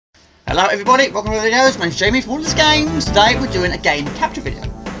Hello everybody, welcome to the videos. My name's Jamie from All This Games. Today we're doing a game capture video. I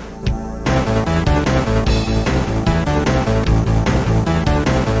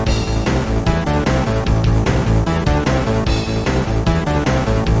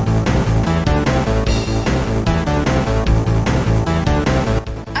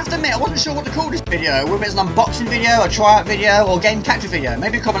have to admit, I wasn't sure what to call this video, whether it's an unboxing video, a tryout video, or game capture video,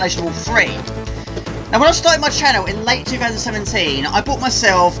 maybe a combination of all three. Now when I started my channel in late 2017, I bought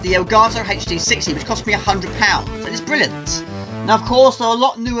myself the Elgato HD60, which cost me £100, and it's brilliant. Now of course there are a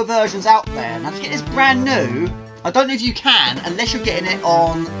lot newer versions out there. Now to get this brand new, I don't know if you can, unless you're getting it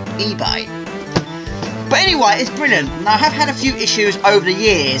on eBay. But anyway, it's brilliant. Now I have had a few issues over the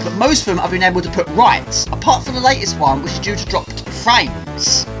years, but most of them I've been able to put right, apart from the latest one, which is due to dropped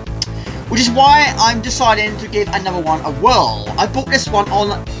frames. Which is why I'm deciding to give another one a whirl. I bought this one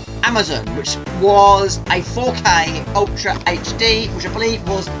on Amazon, which was a 4K Ultra HD, which I believe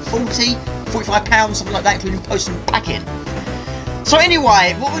was £45, something like that, including post and packing. So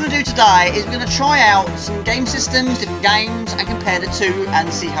anyway, what we're going to do today is we're going to try out some game systems, different games, and compare the two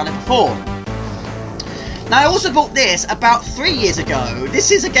and see how they perform. Now I also bought this about 3 years ago.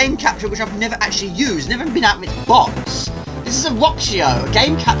 This is a game capture which I've never actually used, never been out of its box. This is a Roxio, a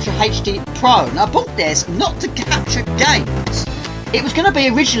Game Capture HD Pro. Now I bought this not to capture games. It was going to be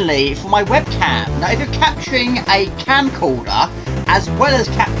originally for my webcam. Now if you're capturing a camcorder as well as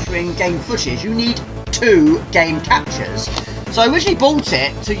capturing game footage, you need two game captures. So I originally bought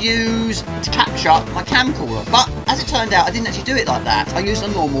it to use to capture my camcorder, but as it turned out I didn't actually do it like that. I used a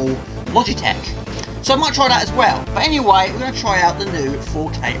normal Logitech. So I might try that as well. But anyway, we're going to try out the new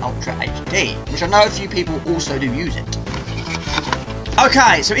 4K Ultra HD, which I know a few people also do use it.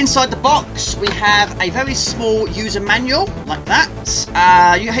 Okay, so inside the box we have a very small user manual, like that.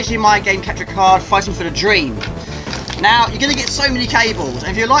 Your HDMI game capture card, fighting for the dream. Now, you're going to get so many cables,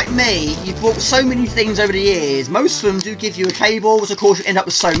 and if you're like me, you've bought so many things over the years. Most of them do give you a cable, so of course you end up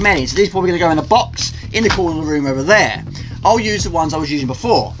with so many. So these are probably going to go in a box in the corner of the room over there. I'll use the ones I was using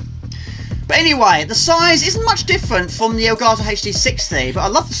before. But anyway, the size isn't much different from the Elgato HD60, but I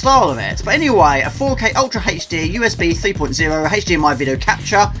love the style of it. But anyway, a 4K Ultra HD USB 3.0 HDMI video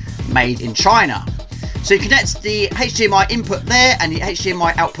capture made in China. So you connect the HDMI input there and the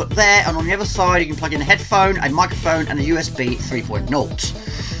HDMI output there, and on the other side you can plug in a headphone, a microphone and a USB 3.0.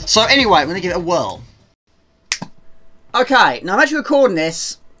 So anyway, I'm going to give it a whirl. Okay, now I'm actually recording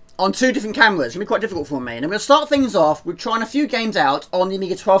this on two different cameras. It's going to be quite difficult for me. And I'm going to start things off with trying a few games out on the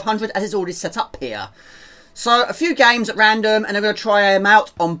Amiga 1200 as it's already set up here. So a few games at random, and I'm going to try them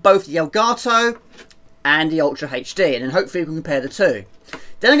out on both the Elgato and the Ultra HD, and then hopefully we can compare the two.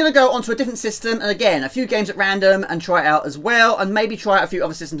 Then I'm going to go onto a different system, and again, a few games at random and try it out as well, and maybe try out a few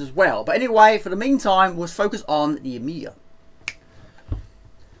other systems as well. But anyway, for the meantime, we'll focus on the Amiga. I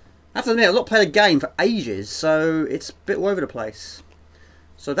have to admit, I've not played a game for ages, so it's a bit all over the place.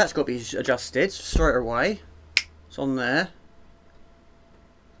 So that's got to be adjusted straight away. It's on there.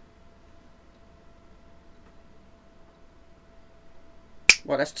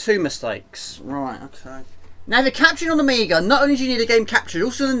 Well, that's two mistakes. Right, okay. Now, if you're capturing on Amiga, not only do you need a game capture, you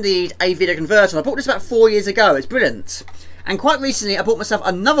also need a video converter. I bought this about 4 years ago. It's brilliant. And quite recently, I bought myself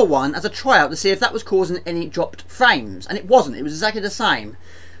another one as a tryout to see if that was causing any dropped frames. And it wasn't. It was exactly the same.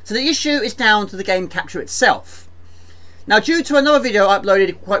 So the issue is down to the game capture itself. Now, due to another video I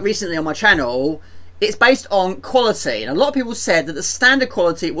uploaded quite recently on my channel, it's based on quality, and a lot of people said that the standard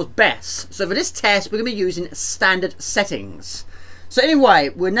quality was best. So for this test, we're going to be using standard settings. So anyway,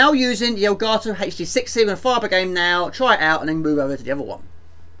 we're now using the Elgato HD60. We're going to fire up a game now, try it out, and then move over to the other one.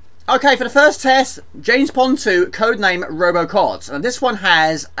 Okay, for the first test, James Pond 2, codename Robocod. And this one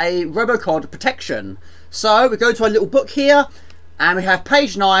has a Robocod protection. So we go to our little book here, and we have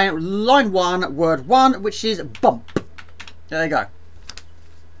page 9, line 1, word 1, which is bump. There you go.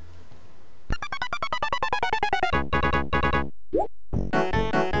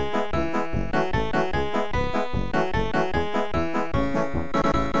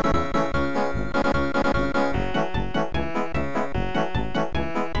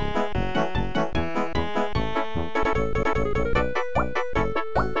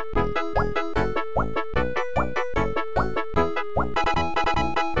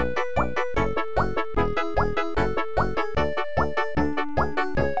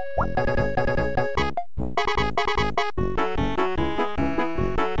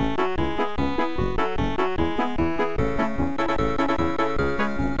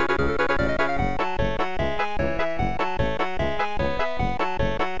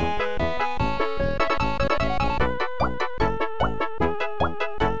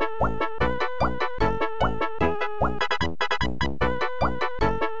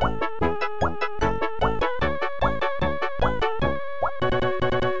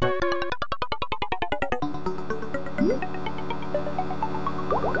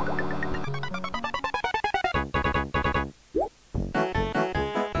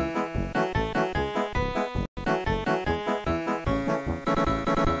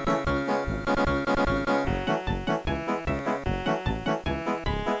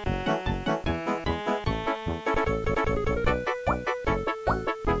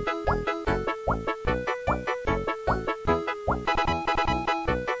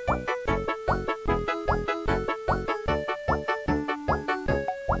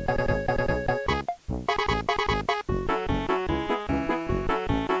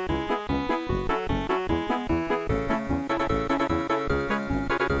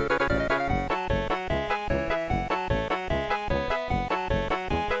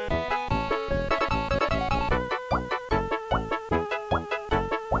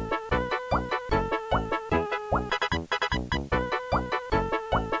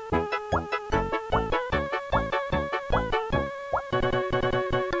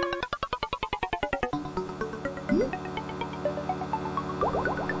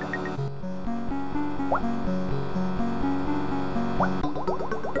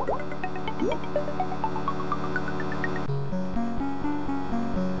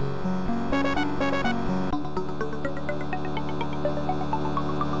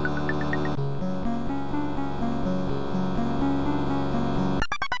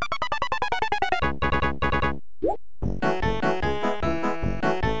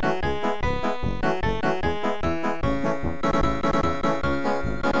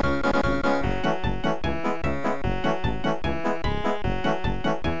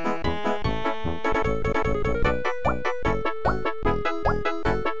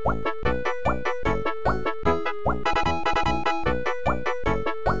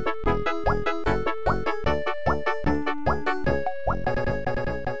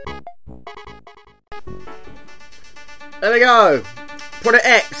 There we go. Product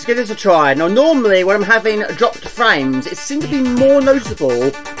X, give this a try. Now normally when I'm having dropped frames, it seems to be more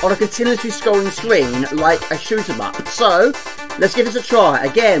noticeable on a continuously scrolling screen like a shoot 'em up. So, let's give this a try.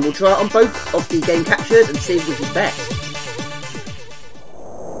 Again, we'll try it on both of the game captures and see which is best.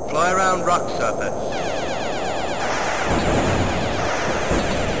 Fly around rock surface.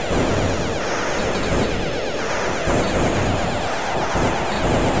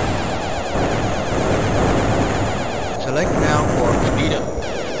 Select now for speed up.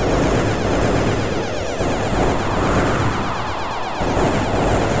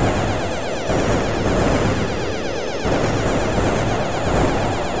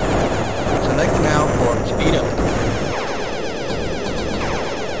 Select now for speed up.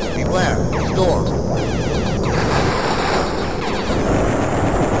 Beware, storm.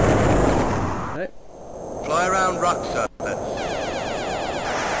 Right. Fly around rock surface.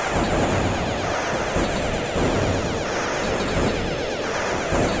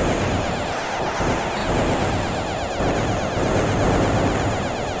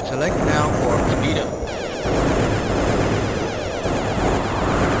 Select now for speed up.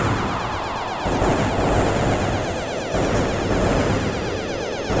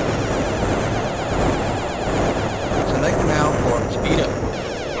 Select now for speed up.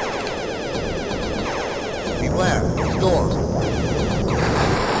 Beware, storm.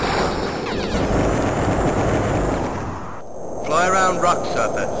 Fly around rock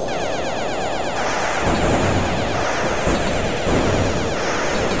surface.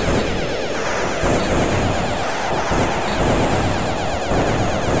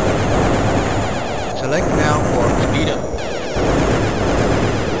 Select now for speed up.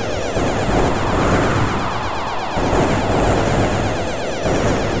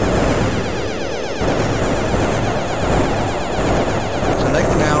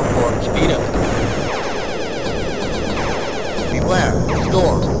 Select now for speed up. Beware,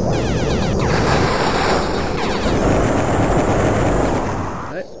 storm.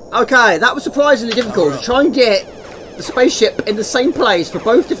 Okay, that was surprisingly difficult to try and get the spaceship in the same place for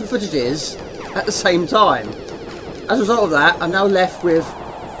both different footages at the same time. As a result of that, I'm now left with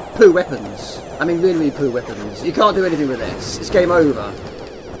poo weapons. I mean really poo weapons. You can't do anything with this. It's game over.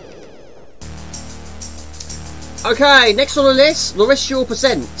 Okay, next on the list, Laurential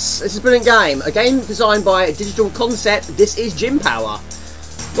Presents. This is a brilliant game. A game designed by Digital Concept. This is Gym Power.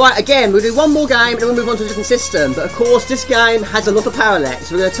 Right, again, we'll do one more game and then we'll move on to a different system. But of course, this game has a lot of parallax.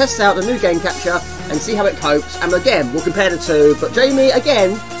 So we're going to test out the new game capture and see how it copes. And again, we'll compare the two. But Jamie,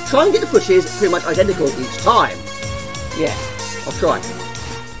 again, try and get the footage pretty much identical each time. Yeah, I'll try.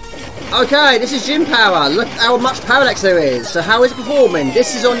 Okay, this is Gym Power. Look how much parallax there is. So how is it performing?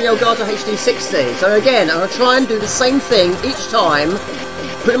 This is on the Elgato HD60. So again, I'm going to try and do the same thing each time.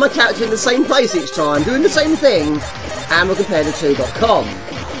 Putting my character in the same place each time. Doing the same thing. And we'll compare the two.com.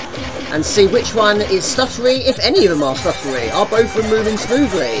 And see which one is stuttery, if any of them are stuttery. Are both of them moving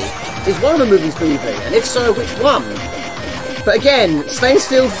smoothly? Is one of them moving smoothly? And if so, which one? But again, staying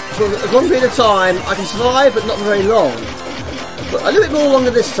still for a long period of time, I can survive, but not very long. But a little bit more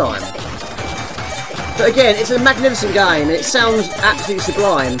longer this time. But again, it's a magnificent game. It sounds absolutely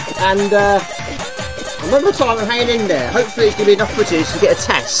sublime. And one more time I'm hanging in there. Hopefully it's going to be enough footage to get a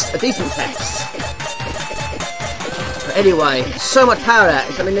test, a decent test. But anyway, so much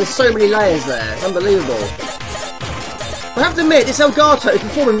parallax. I mean, there's so many layers there. It's unbelievable. I have to admit, this Elgato is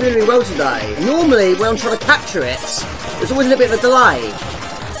performing really, really well today. Normally, when I'm trying to capture it, there's always a little bit of a delay.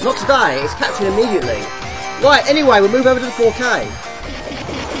 Not today, it's capturing immediately. Right, anyway, we'll move over to the 4K.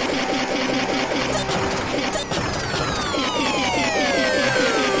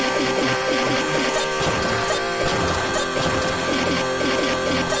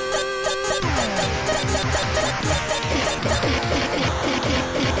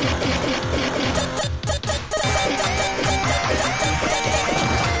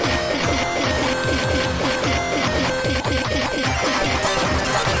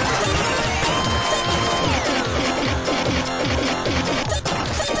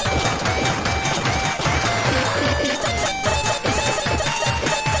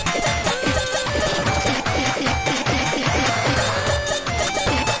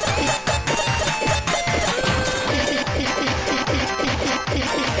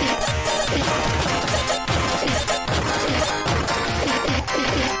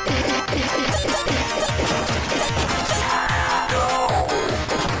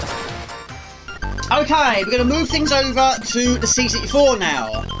 Okay, we're going to move things over to the C64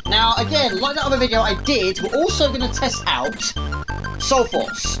 now. Now, again, like that other video I did, we're also going to test out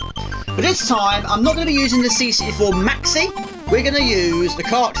Soulforce. But this time, I'm not going to be using the C64 Maxi. We're going to use the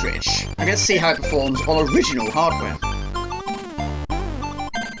cartridge. I'm going to see how it performs on original hardware.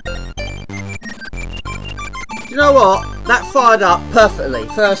 You know what? That fired up perfectly,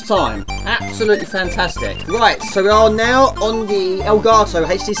 first time. Absolutely fantastic. Right, so we are now on the Elgato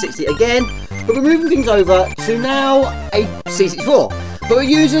HD60 again. But we're moving things over to now a C64. But we're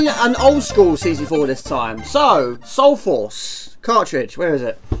using an old school C64 this time. So, Soulforce cartridge, where is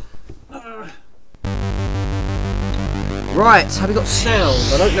it? Right, have we got sound?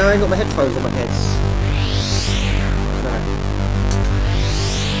 I don't know, I ain't got my headphones on my head.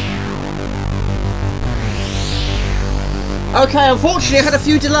 No. Okay, unfortunately I had a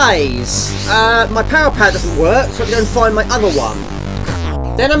few delays. My power pad doesn't work, so I have to go and find my other one.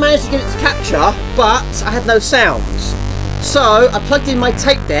 Then I managed to get it to capture, but I had no sounds. So I plugged in my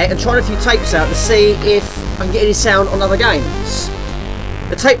tape deck and tried a few tapes out to see if I can get any sound on other games.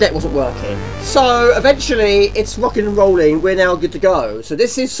 The tape deck wasn't working. So eventually it's rocking and rolling, we're now good to go. So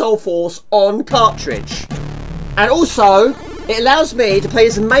this is Soulforce on cartridge. And also, it allows me to play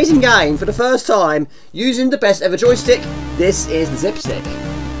this amazing game for the first time using the best ever joystick. This is the Zip Stick.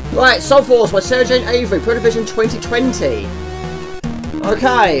 Right, Soulforce by Sarah Jane Avery, Protovision 2020.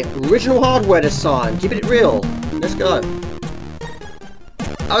 Okay, original hardware this time, keeping it real. Let's go.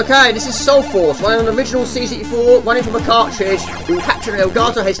 Okay, this is Soulforce, running on original C64, running from a cartridge, we will capture an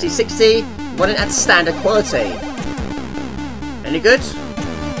Elgato HD60, running at standard quality. Any good?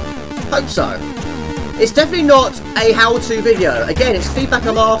 Hope so. It's definitely not a how-to video. Again, it's feedback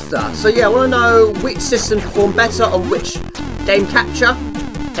I'm after. So yeah, I want to know which system performed better on which game capture.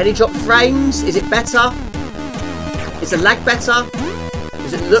 Any drop frames? Is it better? Is the lag better?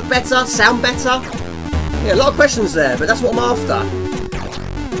 Does it look better? Sound better? Yeah, a lot of questions there, but that's what I'm after.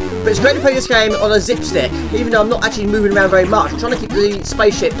 But it's great to play this game on a zip stick, even though I'm not actually moving around very much. I'm trying to keep the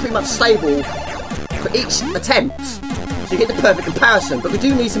spaceship pretty much stable for each attempt, so you get the perfect comparison. But we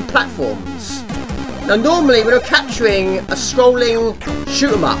do need some platforms. Now normally when we're capturing a scrolling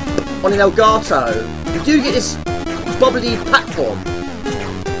shoot 'em up on an Elgato, we do get this bobbly platform.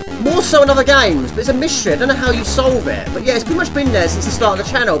 More so in other games, but it's a mystery. I don't know how you solve it. But yeah, it's pretty much been there since the start of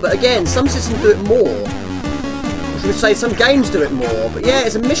the channel. But again, some systems do it more. I should say some games do it more. But yeah,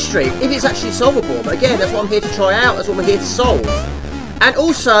 it's a mystery if it's actually solvable. But again, that's what I'm here to try out. That's what we're here to solve. And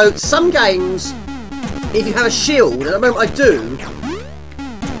also, some games, if you have a shield, and at the moment I do,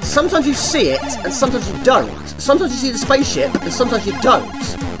 sometimes you see it and sometimes you don't. Sometimes you see the spaceship and sometimes you don't.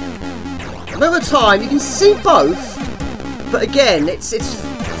 And over time, you can see both. But again, it's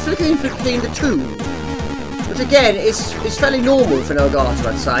flickering between the two, which again is fairly normal for an Elgato,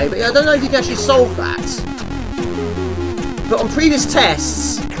 I'd say, but I don't know if you can actually solve that. But on previous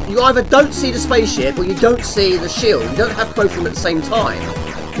tests, you either don't see the spaceship or you don't see the shield. You don't have both of them at the same time.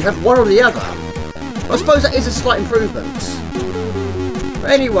 You have one or the other. I suppose that is a slight improvement. But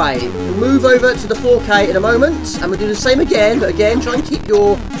anyway, we'll move over to the 4K in a moment, and we'll do the same again, but again, try and keep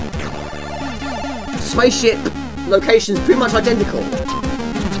your spaceship locations pretty much identical.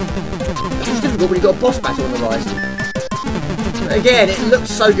 It's difficult when you've got a boss battle on the horizon. Again, it looks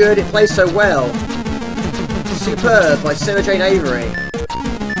so good, it plays so well. Superb by Sarah Jane Avery.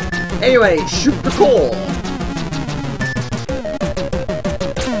 Anyway, shoot the core.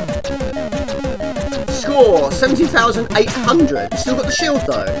 Score 70,800. Still got the shield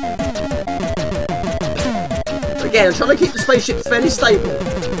though. Again, I'm trying to keep the spaceship fairly stable.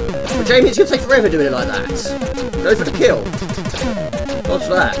 But Jamie, it's going to take forever doing it like that. Go for the kill. What's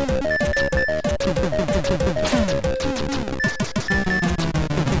that?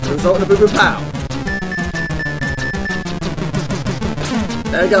 The result in a boo-boo pow.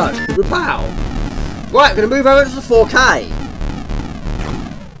 There we go. Boo-boo pow. Right, we're going to move over to the 4K.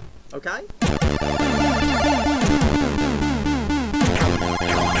 Okay.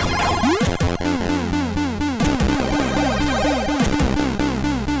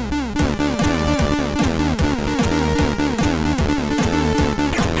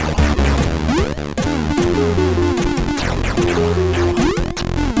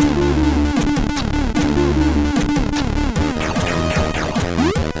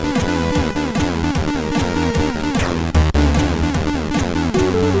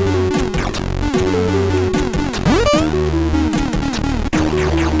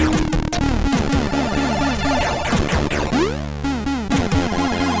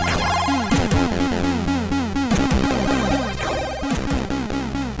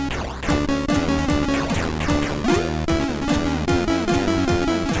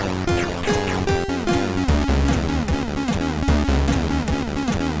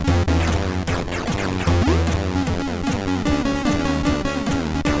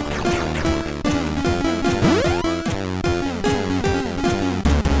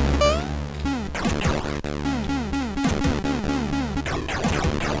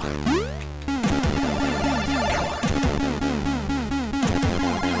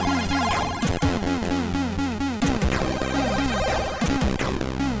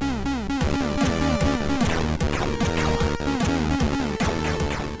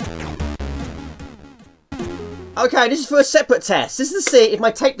 Okay, this is for a separate test. This is to see if my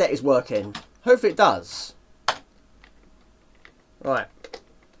tape deck is working. Hopefully it does. Right.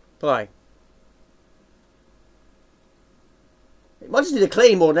 Play. It might just need a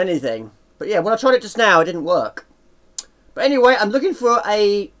clean more than anything. But yeah, when I tried it just now, it didn't work. But anyway, I'm looking for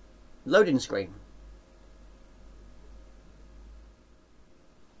a loading screen.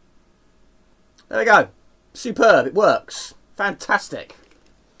 There we go. Superb. It works. Fantastic.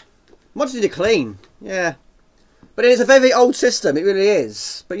 Might just need a clean. Yeah. But it's a very old system. It really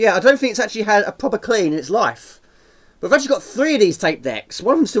is. But yeah, I don't think it's actually had a proper clean in its life. But we've actually got 3 of these tape decks.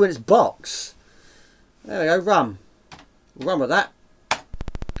 One of them's still in its box. There we go. Run. We'll run with that.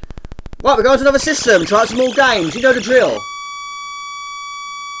 Right, we're going to another system. Try out some more games. You know the drill.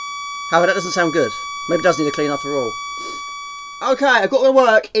 However, that doesn't sound good. Maybe it does need a clean after all. Okay, I've got to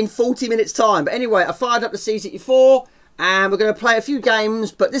work in 40 minutes time. But anyway, I fired up the C64 and we're going to play a few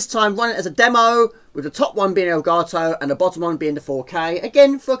games, but this time run it as a demo, with the top one being Elgato and the bottom one being the 4K,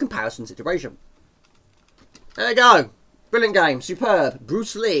 again for a comparison situation. There you go. Brilliant game. Superb.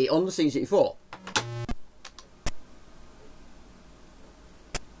 Bruce Lee on the C64.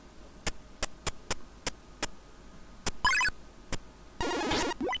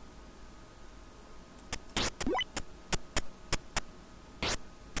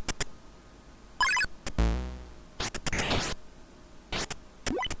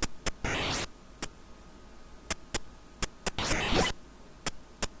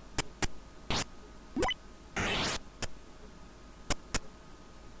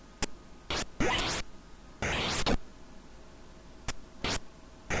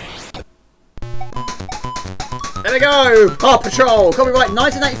 There we go! Paw Patrol! Copyright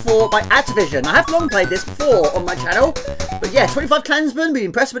 1984 by Activision. I have long played this before on my channel. But yeah, 25 Clansmen, be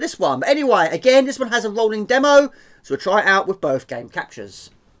impressed with this one. But anyway, again, this one has a rolling demo. So we'll try it out with both game captures.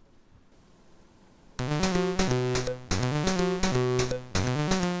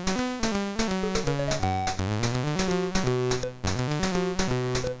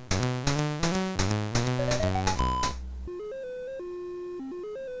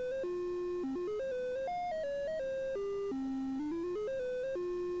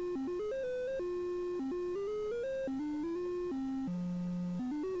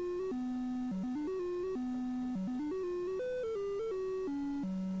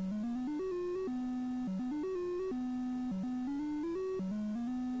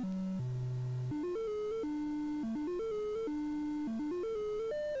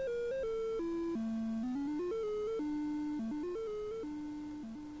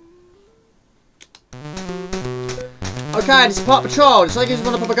 Okay, this is Paw Patrol. This is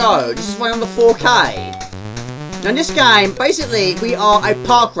on a proper go. This is running on the 4K. Now in this game, basically, we are a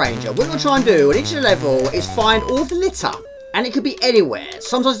park ranger. What we're going to try and do at each level is find all the litter. And it could be anywhere.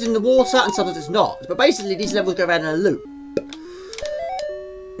 Sometimes it's in the water and sometimes it's not. But basically, these levels go around in a loop.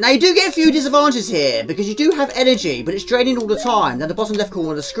 Now you do get a few disadvantages here, because you do have energy, but it's draining all the time down the bottom left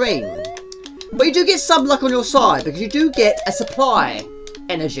corner of the screen. But you do get some luck on your side, because you do get a supply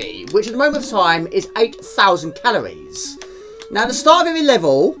energy, which at the moment of time is 8,000 calories. Now at the start of every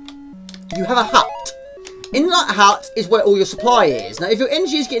level, you have a hut. In that hut is where all your supply is. Now if your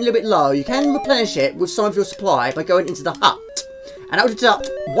energy is getting a little bit low, you can replenish it with some of your supply by going into the hut. And that will deduct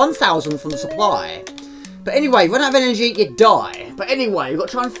 1,000 from the supply. But anyway, run out of energy, you die. But anyway, you've got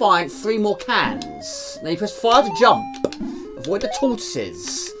to try and find 3 more cans. Now you press fire to jump. Avoid the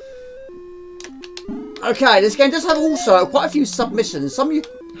tortoises. Okay, this game does have also quite a few submissions. Some you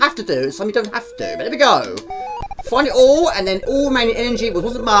have to do, some you don't have to. But there we go. Find it all, and then all remaining energy, which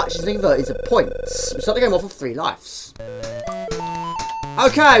wasn't much, is converted into points. We start the game off with 3 lives.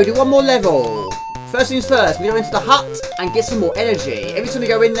 Okay, we do one more level. First things first, we go into the hut and get some more energy. Every time we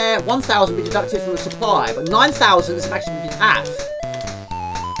go in there, 1,000 will be deducted from the supply, but 9,000 is actually in half.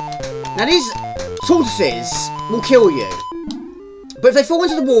 Now these tortoises will kill you. But if they fall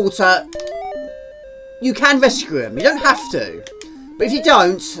into the water, you can rescue them. You don't have to. But if you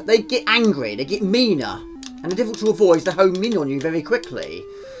don't, they get angry. They get meaner. And the difficult to avoid is they home in on you very quickly.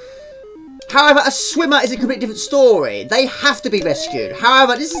 However, a swimmer is a completely different story. They have to be rescued.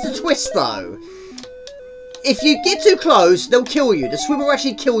 However, this is the twist though. If you get too close, they'll kill you. The swimmer will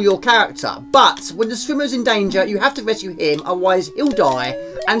actually kill your character. But when the swimmer's in danger, you have to rescue him. Otherwise, he'll die.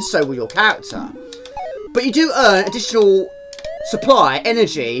 And so will your character. But you do earn additional supply,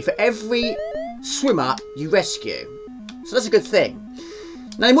 energy, for every swimmer you rescue. So that's a good thing.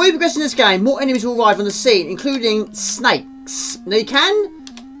 Now the more you progress in this game, more enemies will arrive on the scene, including snakes. Now you can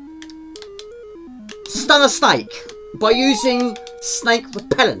stun a snake by using snake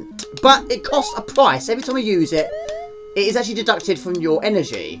repellent, but it costs a price. Every time you use it, it is actually deducted from your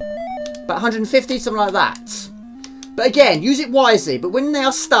energy. About 150, something like that. But again, use it wisely. But when they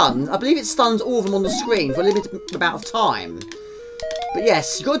are stunned, I believe it stuns all of them on the screen for a limited amount of time. But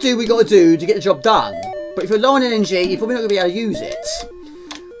yes, you got to do what you got to do to get the job done. But if you're low on energy, you're probably not going to be able to use it.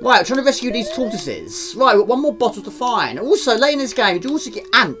 Right, I'm trying to rescue these tortoises. Right, we've got one more bottle to find. Also, late in this game, you do also get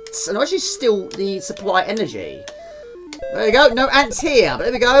ants. And they actually steal the supply energy. There we go. No ants here. But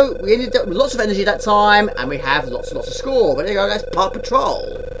there we go. We ended up with lots of energy that time. And we have lots and lots of score. But there you go. That's part patrol.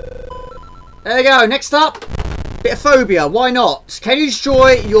 There we go. Next up. Bit of phobia. Why not? Can you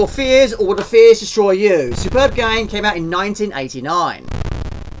destroy your fears or will the fears destroy you? Superb game. Came out in 1989.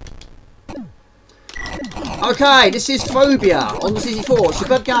 Okay, this is Phobia on the C64.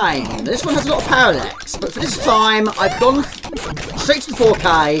 Superb game. Now, this one has a lot of parallax, but for this time, I've gone straight to the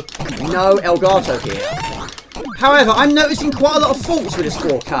 4K. No Elgato here. However, I'm noticing quite a lot of faults with this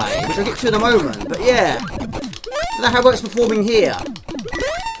 4K, which I'll get to in a moment. But yeah, I don't know how it's performing here.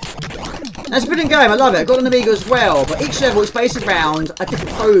 Now, it's a brilliant game. I love it. I've got an Amiga as well, but each level is based around a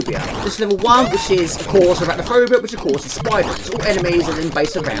different phobia. This is level 1, which is, of course, arachnophobia, which, of course, is spiders. All enemies are then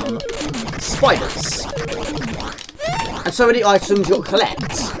based around spiders. And so many items you've got to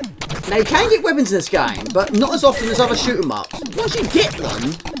collect. Now, you can get weapons in this game, but not as often as other shoot-em-ups. Once you get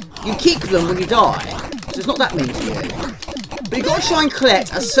them, you keep them when you die. So it's not that mean to you. But you've got to try and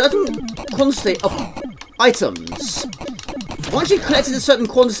collect a certain quantity of items. Once you've collected a certain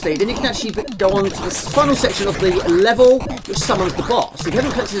quantity, then you can actually go on to the final section of the level, which summons the boss. If you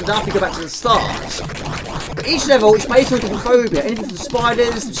haven't collected enough, you go back to the start. But each level is based on a different phobia. Anything from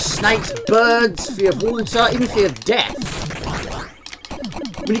spiders, snakes, birds, fear of water, even fear of death.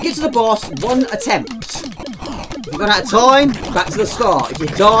 When you get to the boss, one attempt. If you run out of time, back to the start. If you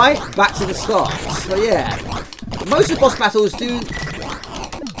die, back to the start. So yeah, most of the boss battles do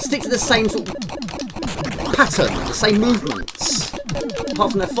stick to the same sort of pattern, the same movements.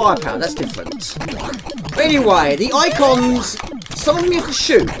 Apart from their firepower, that's different. But anyway, the icons, some of them you have to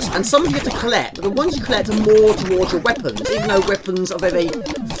shoot, and some of them you have to collect, but the ones you collect are more towards your weapons, even though weapons are very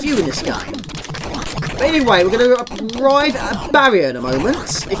few in this game. But anyway, we're going to arrive at a barrier in a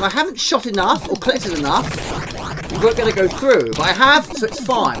moment. If I haven't shot enough, or collected enough, we won't be able to go through. But I have, so it's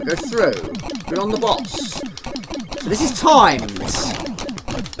fine, we'll go through. We're on the boss. So this is timed.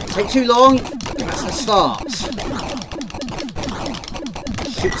 Take too long, that's the start.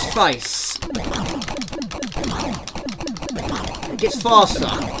 Shoot his face. It gets faster.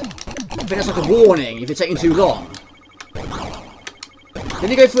 I think that's like a warning if you're taking too long. Then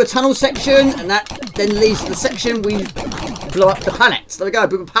you go through a tunnel section, and that then leads to the section we blow up the planets. There we go,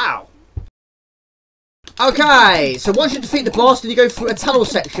 boom, pow. Okay, so once you defeat the boss, then you go through a tunnel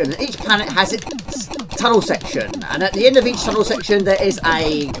section. And each planet has its tunnel section. And at the end of each tunnel section, there is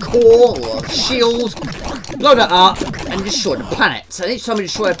a core or a shield. Blow that up and destroy the planet. So each time you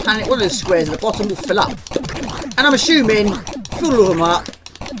destroy a planet, one of those squares at the bottom will fill up. And I'm assuming, fill all of them up,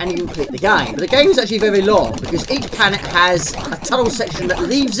 and you complete the game. But the game is actually very long, because each planet has a tunnel section that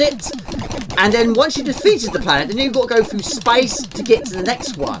leaves it. And then once you've defeated the planet, then you've got to go through space to get to the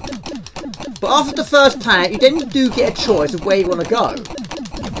next one. But after the first planet, you then do get a choice of where you want to go.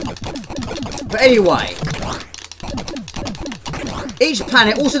 But anyway, each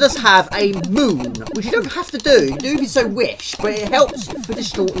planet also does have a moon, which you don't have to do. You do if you so wish, but it helps for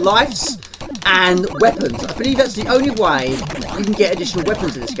additional lives and weapons. I believe that's the only way you can get additional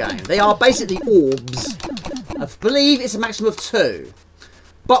weapons in this game. They are basically orbs. I believe it's a maximum of 2.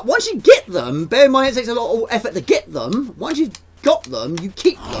 But once you get them, bear in mind it takes a lot of effort to get them. Once you've got them, you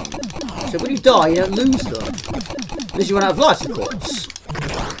keep them. So when you die, you don't lose them. Unless you run out of life, of course.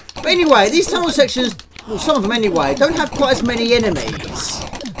 But anyway, these tunnel sections, well, some of them anyway, don't have quite as many enemies.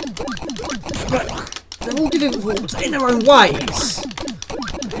 But they're all difficult in their own ways.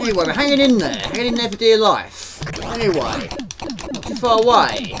 Anyway, we're hanging in there for dear life. Anyway, not too far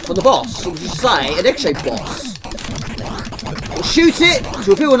away from the boss, or would you say, an egg-shaped boss. We'll shoot it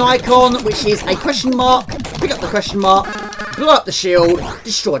to reveal an icon, which is a question mark. Pick up the question mark, blow up the shield,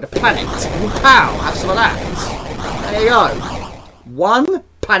 destroy the planet. And pow, have some of that. There you go. 1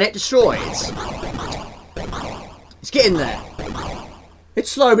 planet destroyed. It's getting there.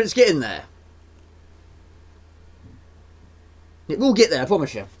 It's slow, but it's getting there. It will get there, I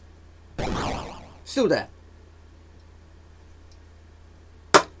promise you. Still there.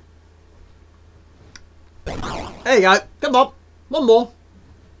 There you go. Come on. One more.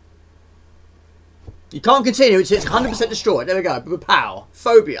 You can't continue until it's 100% destroyed. There we go. Pow.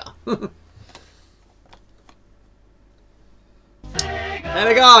 Phobia. There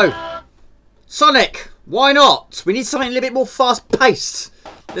we go. Sonic. Why not? We need something a little bit more fast-paced.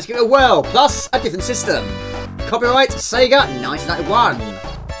 Let's give it a whirl. Plus a different system. Copyright Sega 1991.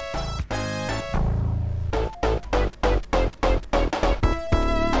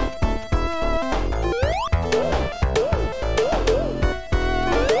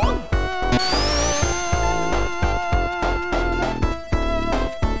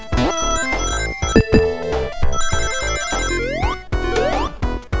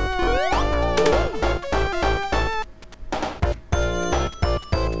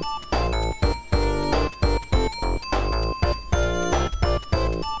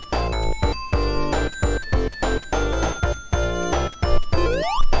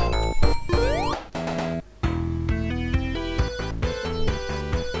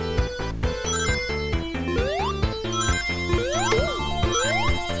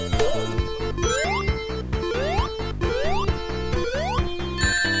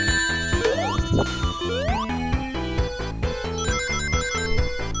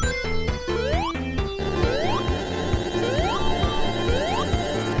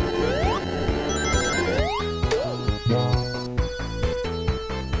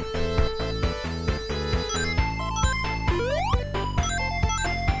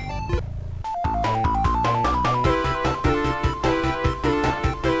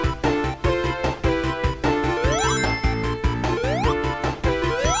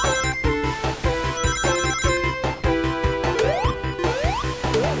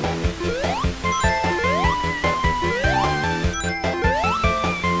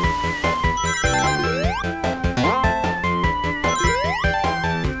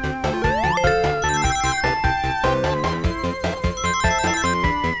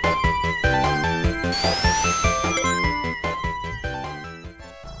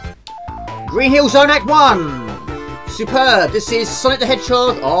 Green Hill Zone Act 1. Superb. This is Sonic the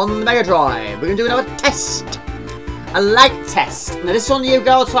Hedgehog on the Mega Drive. We're going to do another test. A lag test. Now this is on the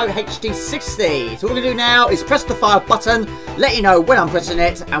Elgato HD60. So what we're going to do now is press the fire button, let you know when I'm pressing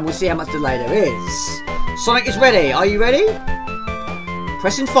it, and we'll see how much delay there is. Sonic is ready. Are you ready?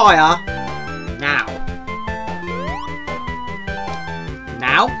 Pressing fire. Now.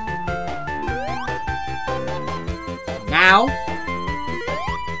 Now. Now.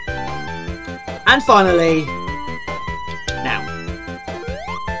 And finally, now.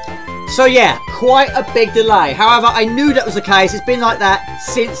 So yeah, quite a big delay. However, I knew that was the case. It's been like that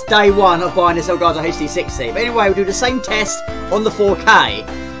since day one of buying this Elgato HD60. But anyway, we'll do the same test on the 4K.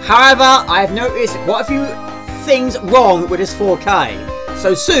 However, I have noticed quite a few things wrong with this 4K.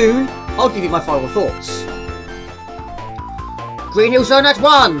 So soon, I'll give you my final thoughts. Green Hill Zone Act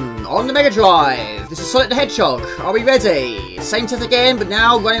 1 on the Mega Drive. This is Sonic the Hedgehog. Are we ready? Same test again, but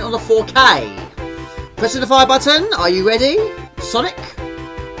now running on the 4K. Pressing the fire button. Are you ready? Sonic?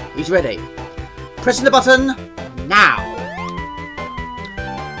 He's ready. Pressing the button now.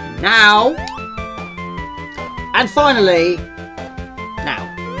 Now. And finally, now.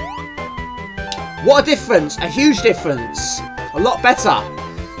 What a difference. A huge difference. A lot better.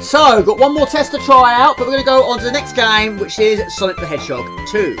 So, got one more test to try out, but we're going to go on to the next game, which is Sonic the Hedgehog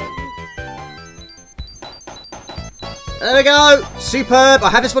 2. There we go. Superb.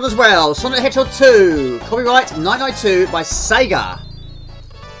 I have this one as well. Sonic the Hedgehog 2. Copyright 1992 by Sega.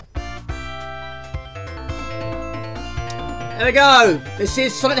 There we go. This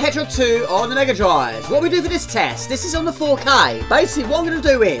is Sonic the Hedgehog 2 on the Mega Drive. What we do for this test, this is on the 4K. Basically, what I'm going to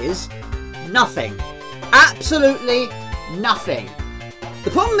do is nothing. Absolutely nothing.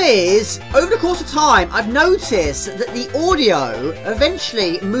 The problem is, over the course of time, I've noticed that the audio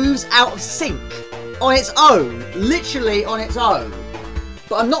eventually moves out of sync on its own. Literally on its own.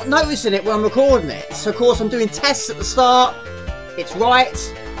 But I'm not noticing it when I'm recording it. So, of course, I'm doing tests at the start. It's right.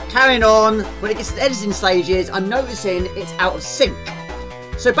 Carrying on. When it gets to the editing stages, I'm noticing it's out of sync.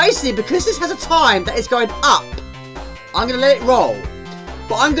 So, basically, because this has a time that is going up, I'm going to let it roll.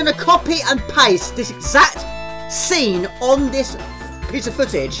 But I'm going to copy and paste this exact scene on this piece of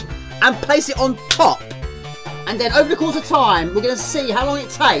footage and place it on top, and then over the course of time we're going to see how long it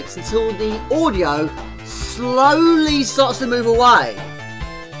takes until the audio slowly starts to move away.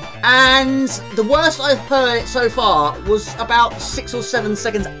 And the worst I've heard it so far was about 6 or 7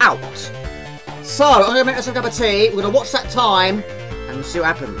 seconds out. So I'm going to make myself a cup of tea, we're going to watch that time and we'll see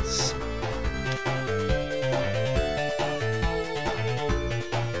what happens.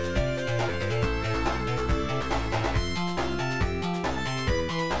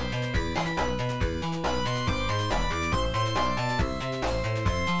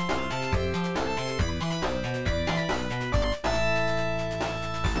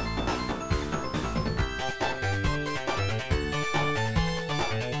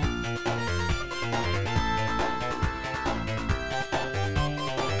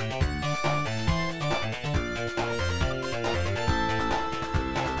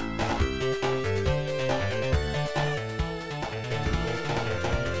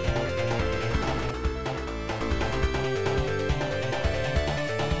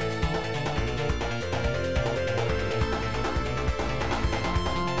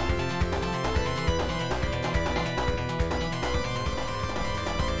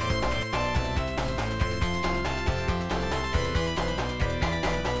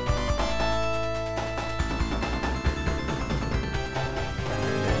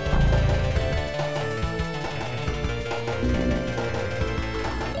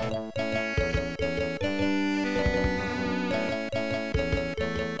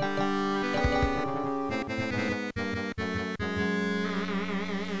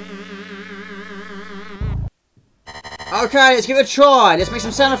 Okay, let's give it a try. Let's make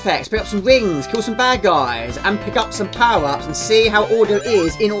some sound effects, pick up some rings, kill some bad guys, and pick up some power-ups and see how audio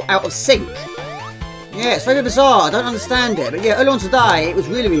is in or out of sync. Yeah, it's very bizarre. I don't understand it. But yeah, earlier on today, it was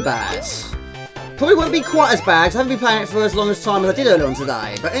really, really bad. Probably won't be quite as bad, because I haven't been playing it for as long as time as I did earlier on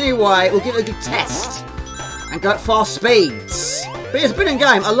today. But anyway, we'll give it a good test and go at fast speeds. But yeah, it's a brilliant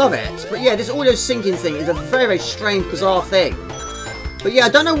game. I love it. But yeah, this audio syncing thing is a very, very strange, bizarre thing. But yeah, I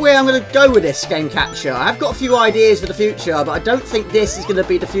don't know where I'm going to go with this game capture. I've got a few ideas for the future, but I don't think this is going to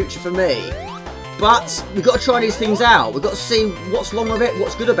be the future for me. But we've got to try these things out. We've got to see what's wrong with it,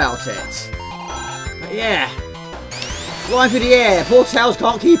 what's good about it. But yeah. Flying through the air, poor Tails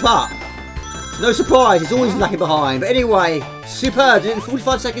can't keep up. No surprise, he's always lagging behind. But anyway, superb. Did it in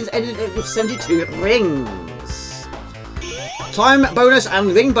 45 seconds, ended it with 72 rings. Time bonus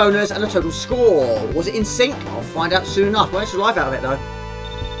and ring bonus and a total score. Was it in sync? I'll find out soon enough. Well, that's the life out of it though.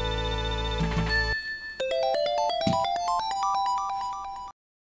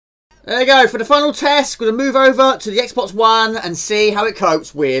 There you go. For the final test, we're going to move over to the Xbox One and see how it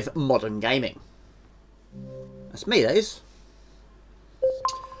copes with modern gaming. That's me, that is.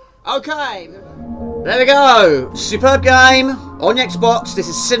 Okay. There we go. Superb game on the Xbox. This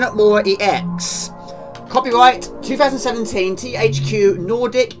is C64 EX. Copyright 2017 THQ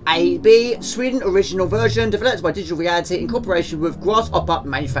Nordic AB Sweden original version developed by Digital Reality in cooperation with Grasshopper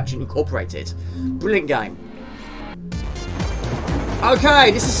Manufacturing Incorporated. Brilliant game. Okay,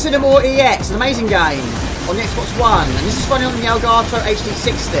 this is C64 EX, an amazing game on the Xbox One, and this is running on the Elgato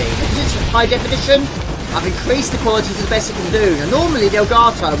HD60. Because it's high definition, I've increased the quality to the best it can do. Now normally the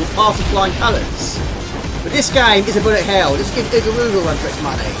Elgato will pass with flying colours, but this game is a bullet hell. Let's give Ugaruga a run for its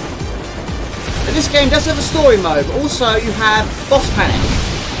money. And this game does have a story mode, but also you have boss panic,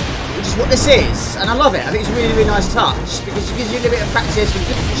 which is what this is, and I love it. I think it's a really, really nice touch, because it gives you a little bit of practice with a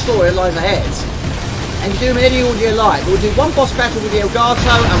different story that lies ahead. And you do them in any order you like. We'll do one boss battle with the Elgato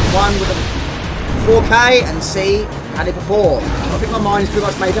and one with the 4K and see how they perform. I think my mind is pretty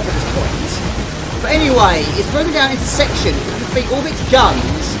much made up at this point. But anyway, it's broken down into sections. You can defeat all of its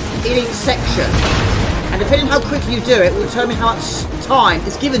guns in each section. And depending on how quickly you do it, will determine how much time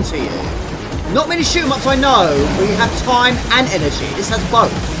is given to you. Not many shoot 'em ups I know where you have time and energy. This has both.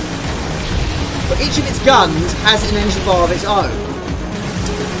 But each of its guns has an energy bar of its own.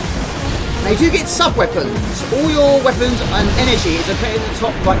 Now you do get sub-weapons. All your weapons and energy is located at the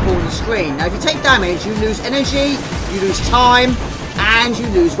top right corner of the screen. Now if you take damage, you lose energy, you lose time, and you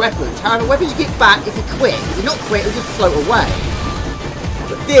lose weapons. However, weapons you get back if you quit. If you're not quit, it'll just float away.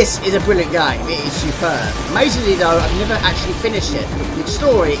 But this is a brilliant game. It is superb. Amazingly though, I've never actually finished it. The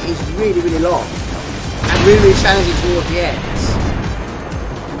story is really, really long. And really, really challenging towards the end.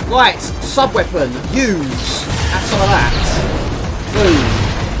 Right, sub-weapon. Use. Have some of that. Boom.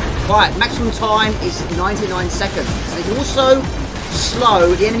 Right, maximum time is 99 seconds. And you can also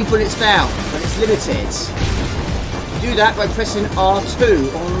slow the enemy bullets down, but it's limited. You do that by pressing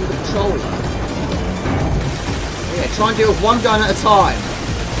R2 on the controller. Yeah, try and deal with one gun at a time.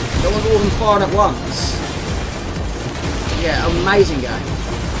 Don't want all of them firing at once. Yeah, amazing game.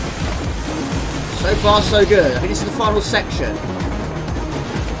 So far, so good. I think this is the final section.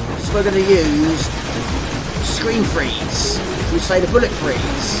 So we're going to use screen freeze. We say the bullet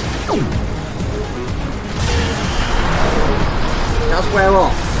freeze. It does wear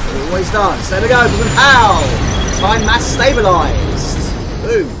off. It always does. There we go. Pow! Time mass stabilised.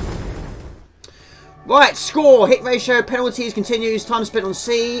 Boom. Right, score, hit ratio, penalties continues, time spent on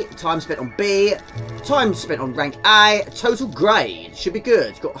C, time spent on B, time spent on rank A, total grade, should be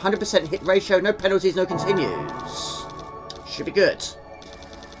good. Got 100% hit ratio, no penalties, no continues. Should be good.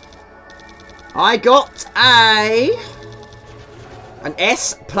 I got an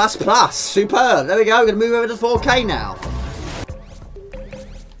S++, superb. There we go, we're going to move over to 4K now.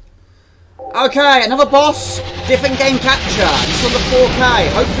 Okay, another boss, different game capture, this on the 4K,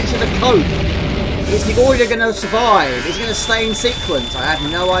 hope feature the code. Is the order going to survive? Is it going to stay in sequence? I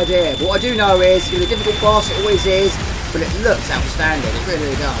have no idea. But what I do know is it's going to be a difficult boss, it always is, but it looks outstanding, it really,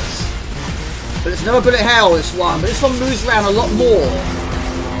 really does. But it's another bullet hell, this one, but this one moves around a lot more.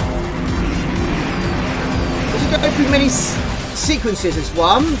 It doesn't go through many sequences, this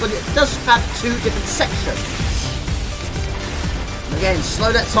one, but it does have two different sections. Again,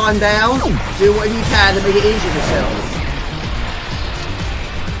 slow that time down, do whatever you can to make it easy for yourself.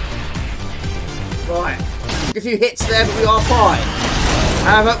 Right, a few hits there, but we are fine.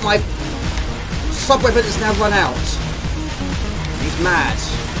 However, my sub-weapon has now run out. He's mad.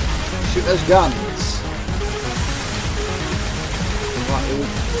 Shoot those guns. Right, it will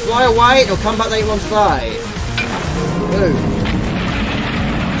fly away, it'll come back later on today. Boom.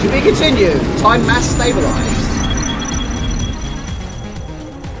 To be continued. Time mass stabilised.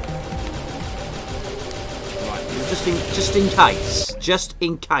 Right, just in case. Just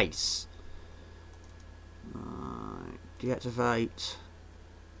in case. Deactivate.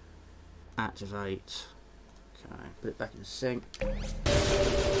 Activate. Okay, put it back in sync.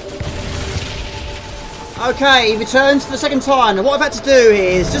 Okay, he returns for the second time. And what I've had to do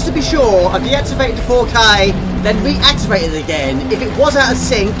is, just to be sure, I've deactivated the 4K, then reactivated it again. If it was out of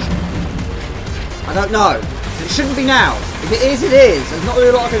sync, I don't know. It shouldn't be now. If it is, it is. There's not really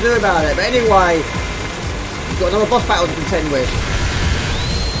a lot I can do about it. But anyway, we've got another boss battle to contend with.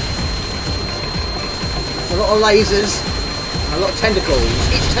 A lot of lasers, and a lot of tentacles.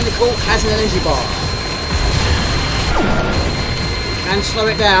 Each tentacle has an energy bar. You can slow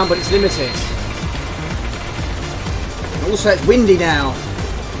it down, but it's limited. And also, it's windy now.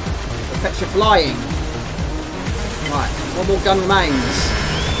 It affects your flying. Right, one more gun remains.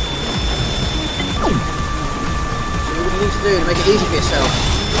 So what do you need to do to make it easy for yourself?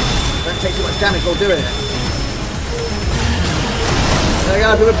 take too much damage while doing it. There we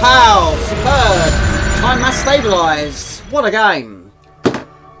go, bit of pow! Superb! Time mass stabilised. What a game.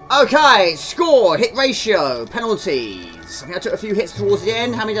 Okay, score, hit ratio, penalties. I think I took a few hits towards the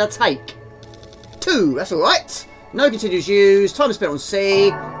end. How many did I take? 2, that's alright. No continuous use, time spent on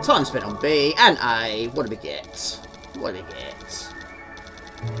C, time spent on B, and A. What did we get? What did we get?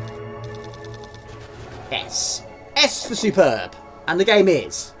 S. S for superb. And the game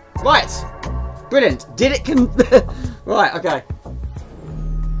is. Right. Brilliant. Did it right, okay.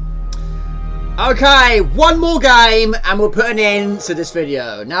 Okay, one more game and we'll put an end to this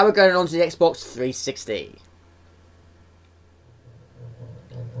video. Now we're going on to the Xbox 360.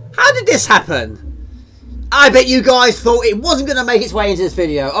 How did this happen? I bet you guys thought it wasn't going to make its way into this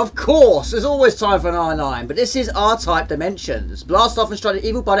video. Of course, there's always time for an R9, but this is R-Type Dimensions. Blast off and strike the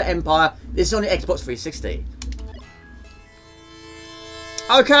evil Butter Empire. This is on the Xbox 360.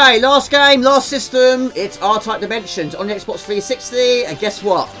 Okay, last game, last system. It's R-Type Dimensions on the Xbox 360, and guess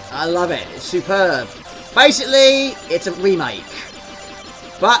what? I love it. It's superb. Basically, it's a remake.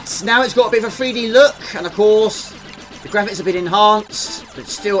 But now it's got a bit of a 3D look, and of course, the graphics have been enhanced, but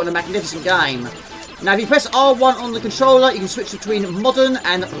it's still a magnificent game. Now, if you press R1 on the controller, you can switch between modern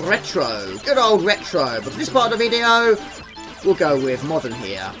and retro. Good old retro. But for this part of the video, we'll go with modern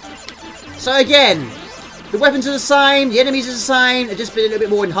here. So again, the weapons are the same, the enemies are the same, they've just been a little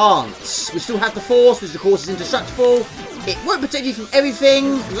bit more enhanced. We still have the Force, which of course is indestructible. It won't protect you from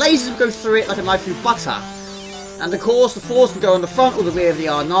everything. Lasers will go through it like a knife through butter. And of course, the Force can go on the front or the rear of the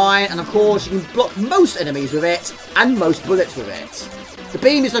R9. And of course, you can block most enemies with it, and most bullets with it. The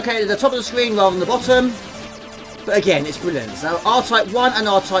beam is located at the top of the screen rather than the bottom. But again, it's brilliant. So R-Type 1 and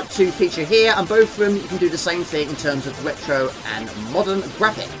R-Type 2 feature here, and both of them you can do the same thing in terms of retro and modern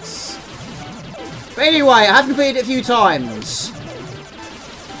graphics. But anyway, I have completed it a few times.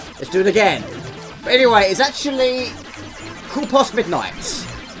 Let's do it again. But anyway, it's actually cool past midnight.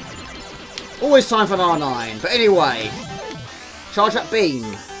 Always time for an R9. But anyway, charge that beam.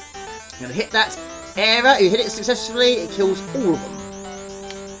 You're going to hit that area. You hit it successfully, it kills all of them.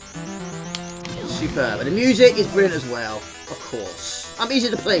 Superb. And the music is brilliant as well, of course. I'm easy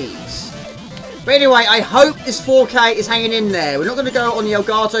to please. But anyway, I hope this 4K is hanging in there. We're not going to go on the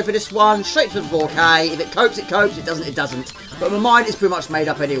Elgato for this one. Straight to the 4K. If it copes, it copes. It doesn't, it doesn't. But my mind is pretty much made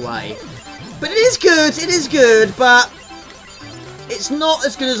up anyway. But it is good, but it's not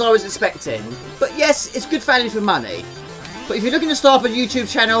as good as I was expecting. But yes, it's good value for money. But if you're looking to start up a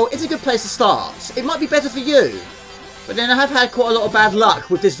YouTube channel, it's a good place to start. It might be better for you. But then I have had quite a lot of bad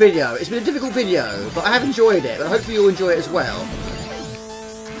luck with this video. It's been a difficult video, but I have enjoyed it. But hopefully you'll enjoy it as well.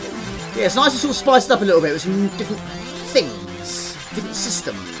 Yeah, it's nice to sort of spice it up a little bit with some different things, different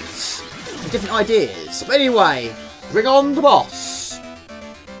systems, and different ideas. But anyway, bring on the boss.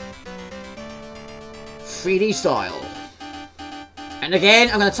 3D style. And again,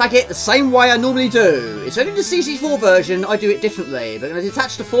 I'm going to tag it the same way I normally do. It's only the C64 version, I do it differently. But I'm going to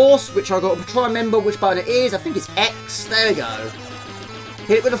detach the Force, which I've got to try and remember which button it is. I think it's X. There we go.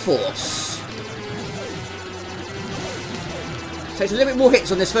 Hit it with the Force. Takes a little bit more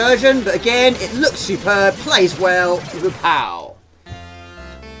hits on this version, but again, it looks superb, plays well, with pow.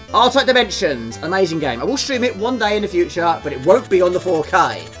 R-Type Dimensions, amazing game. I will stream it one day in the future, but it won't be on the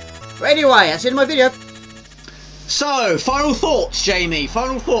 4K. But anyway, that's the end of my video. So, final thoughts, Jamie.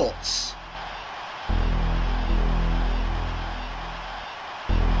 Final thoughts.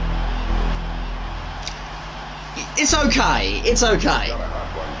 It's okay. It's okay.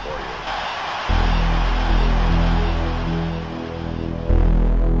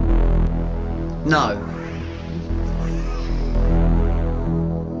 No.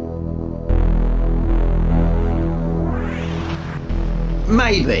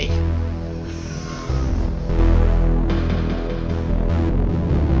 Maybe.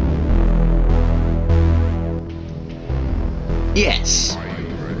 Yes.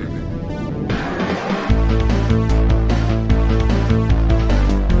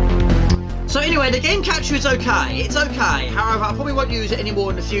 So anyway, the game capture is okay. It's okay. However, I probably won't use it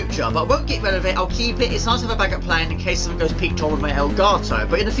anymore in the future, but I won't get rid of it. I'll keep it. It's nice to have a backup plan in case something goes peaked on with my Elgato.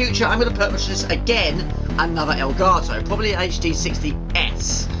 But in the future, I'm going to purchase again another Elgato, probably an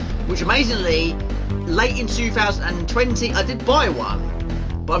HD60S, which amazingly, late in 2020, I did buy one.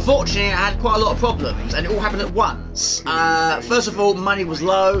 But unfortunately, I had quite a lot of problems, and it all happened at once. First of all, money was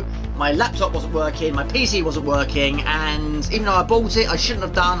low, my laptop wasn't working, my PC wasn't working, and even though I bought it, I shouldn't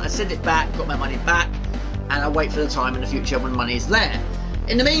have done. I sent it back, got my money back, and I wait for the time in the future when money is there.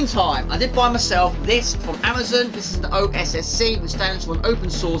 In the meantime, I did buy myself this from Amazon. This is the OSSC, which stands for an open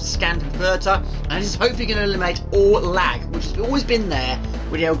source scan converter, and this is hopefully going to eliminate all lag, which has always been there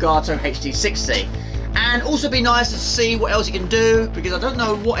with the Elgato HD60. And also be nice to see what else it can do, because I don't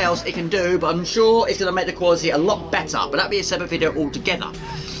know what else it can do, but I'm sure it's going to make the quality a lot better. But that'll be a separate video altogether.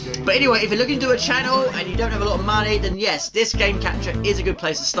 But anyway, if you're looking to do a channel and you don't have a lot of money, then yes, this game capture is a good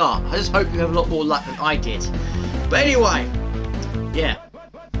place to start. I just hope you have a lot more luck than I did. But anyway, yeah.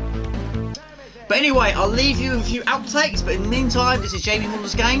 But anyway, I'll leave you with a few outtakes, but in the meantime, this is Jamie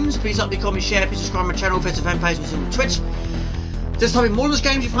Mourners Games. Please like, comment, share, please subscribe to my channel, Facebook fan page, and Twitch. Just type in Mourners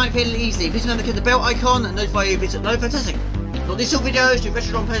Games, you find it fairly easily. Please remember to click the bell icon and notify you if it's no fantastic. Not these sort of videos, do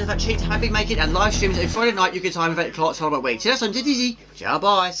restaurant plays, fact cheats, happy making, and live streams every Friday night, UK time, 8 o'clock, so about week. See you next time, take it easy. Ciao,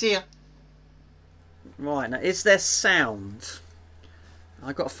 bye, see ya. Right, now is there sound?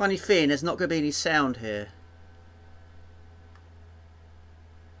 I've got a funny feeling there's not going to be any sound here.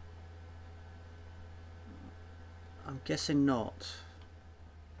 I'm guessing not.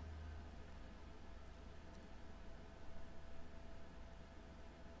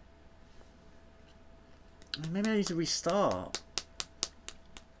 Maybe I need to restart.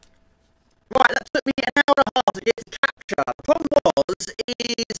 Right, that took me an hour and a half to get to capture. The problem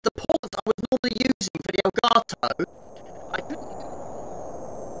is the port I was normally using for the Elgato. I couldn't.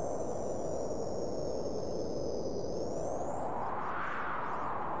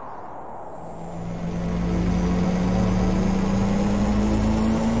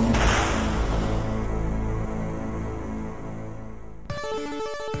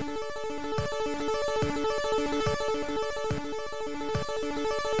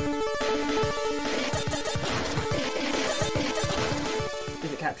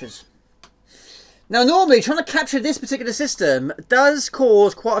 Captures. Now normally trying to capture this particular system does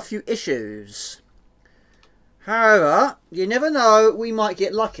cause quite a few issues. However, you never know, we might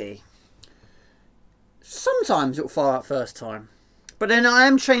get lucky. Sometimes it'll fire out first time. But then I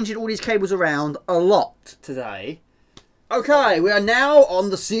am changing all these cables around a lot today. Okay, we are now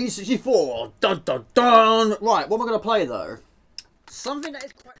on the C64. Dun dun dun! Right, what am I going to play though? Something that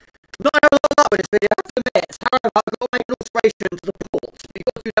is quite... Not a lot of luck with this video, I have to admit. However, I've got to make an alteration to the port. You've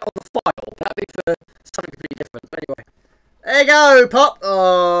got to do that on the file. That'd be for something completely different. But anyway. There you go, Pop!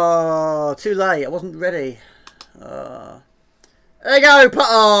 Oh, too late. I wasn't ready. There you go, Pop!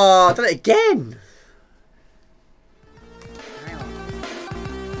 Oh, I've done it again! Hang on.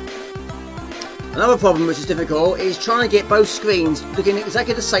 Another problem which is difficult is trying to get both screens looking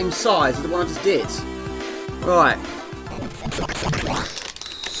exactly the same size as the one I just did. Right.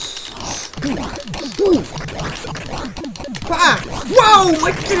 Ah! Whoa!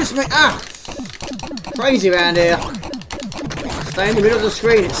 My goodness, mate! Ah! Crazy around here. Stay in the middle of the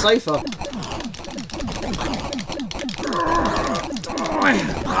screen, it's safer.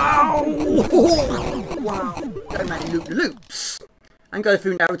 Ow! Wow! Don't make loops. And go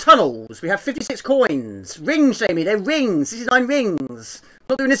through narrow tunnels. We have 56 coins. Rings, Jamie, they're rings. 69 rings.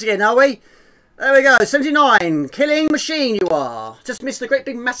 Not doing this again, are we? There we go, 79. Killing machine you are. Just missed the great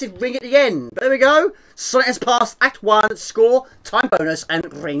big massive ring at the end. But there we go. Sonic has passed Act 1, score, time bonus,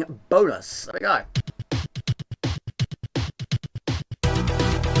 and ring bonus. There we go.